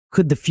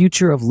Could the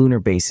future of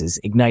lunar bases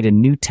ignite a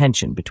new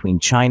tension between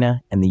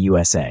China and the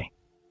USA?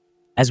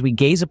 As we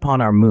gaze upon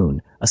our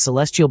moon, a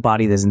celestial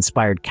body that has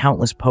inspired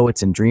countless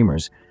poets and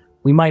dreamers,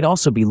 we might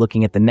also be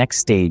looking at the next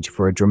stage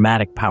for a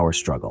dramatic power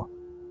struggle.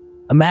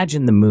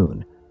 Imagine the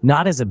moon,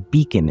 not as a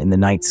beacon in the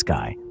night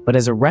sky, but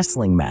as a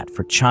wrestling mat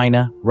for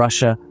China,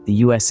 Russia, the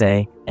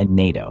USA, and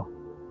NATO.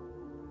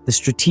 The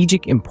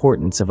strategic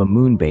importance of a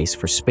moon base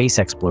for space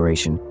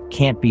exploration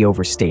can't be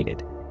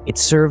overstated. It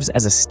serves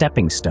as a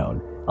stepping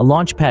stone, a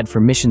launchpad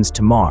for missions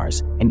to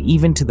Mars and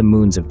even to the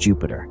moons of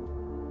Jupiter.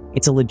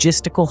 It's a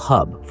logistical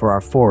hub for our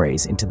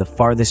forays into the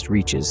farthest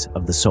reaches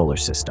of the solar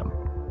system.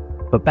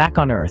 But back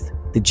on Earth,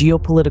 the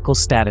geopolitical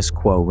status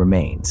quo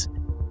remains.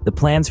 The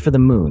plans for the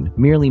moon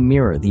merely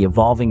mirror the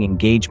evolving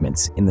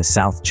engagements in the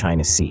South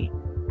China Sea.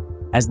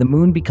 As the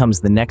moon becomes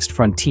the next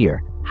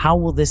frontier, how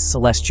will this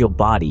celestial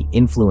body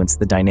influence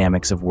the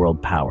dynamics of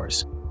world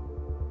powers?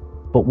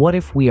 But what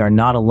if we are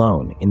not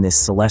alone in this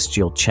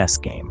celestial chess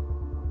game?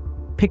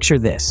 Picture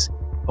this: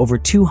 over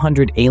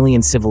 200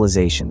 alien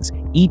civilizations,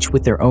 each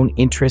with their own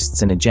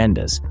interests and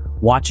agendas,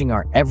 watching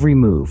our every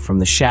move from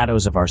the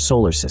shadows of our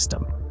solar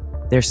system.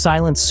 Their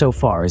silence so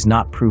far is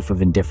not proof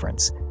of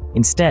indifference.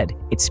 Instead,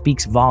 it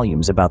speaks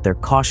volumes about their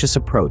cautious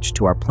approach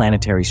to our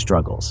planetary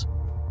struggles.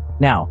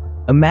 Now,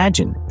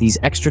 imagine these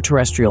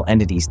extraterrestrial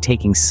entities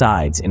taking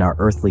sides in our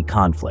earthly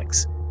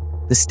conflicts.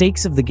 The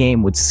stakes of the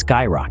game would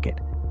skyrocket,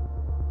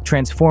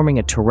 transforming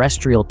a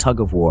terrestrial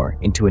tug-of-war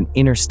into an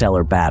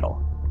interstellar battle.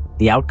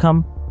 The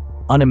outcome?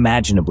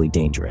 Unimaginably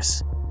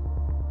dangerous.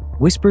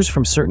 Whispers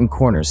from certain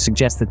corners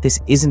suggest that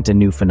this isn't a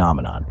new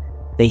phenomenon.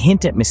 They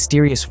hint at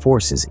mysterious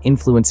forces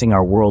influencing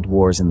our world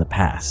wars in the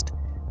past.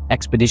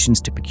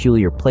 Expeditions to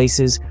peculiar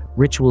places,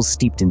 rituals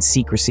steeped in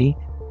secrecy.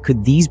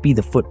 Could these be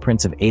the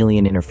footprints of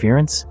alien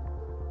interference?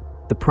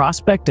 The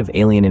prospect of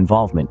alien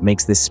involvement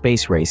makes this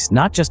space race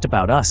not just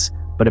about us,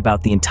 but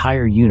about the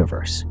entire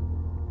universe.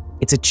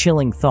 It's a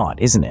chilling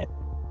thought, isn't it?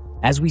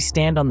 As we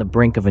stand on the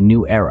brink of a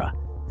new era,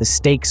 the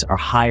stakes are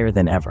higher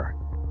than ever.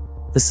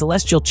 The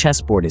celestial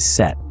chessboard is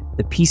set,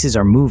 the pieces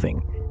are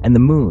moving, and the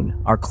moon,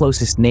 our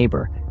closest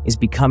neighbor, is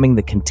becoming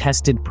the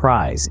contested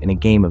prize in a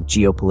game of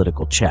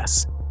geopolitical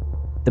chess.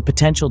 The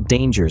potential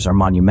dangers are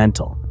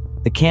monumental.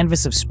 The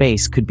canvas of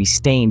space could be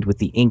stained with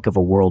the ink of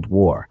a world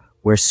war,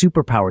 where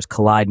superpowers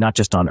collide not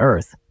just on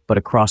Earth, but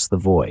across the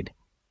void.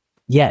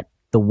 Yet,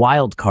 the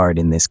wild card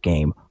in this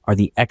game are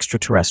the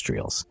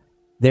extraterrestrials.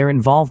 Their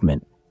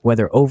involvement,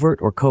 whether overt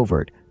or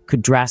covert,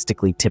 could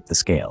drastically tip the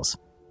scales.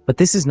 But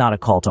this is not a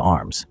call to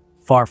arms.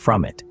 Far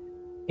from it.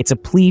 It's a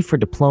plea for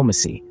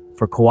diplomacy,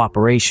 for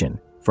cooperation,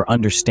 for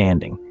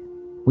understanding.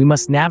 We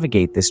must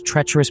navigate this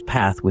treacherous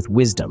path with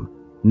wisdom,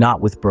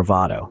 not with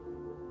bravado.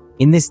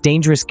 In this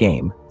dangerous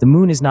game, the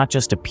moon is not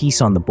just a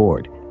piece on the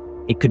board.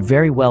 It could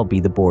very well be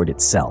the board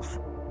itself.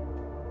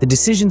 The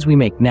decisions we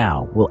make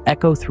now will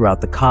echo throughout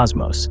the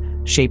cosmos,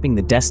 shaping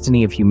the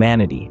destiny of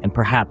humanity and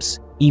perhaps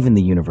even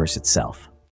the universe itself.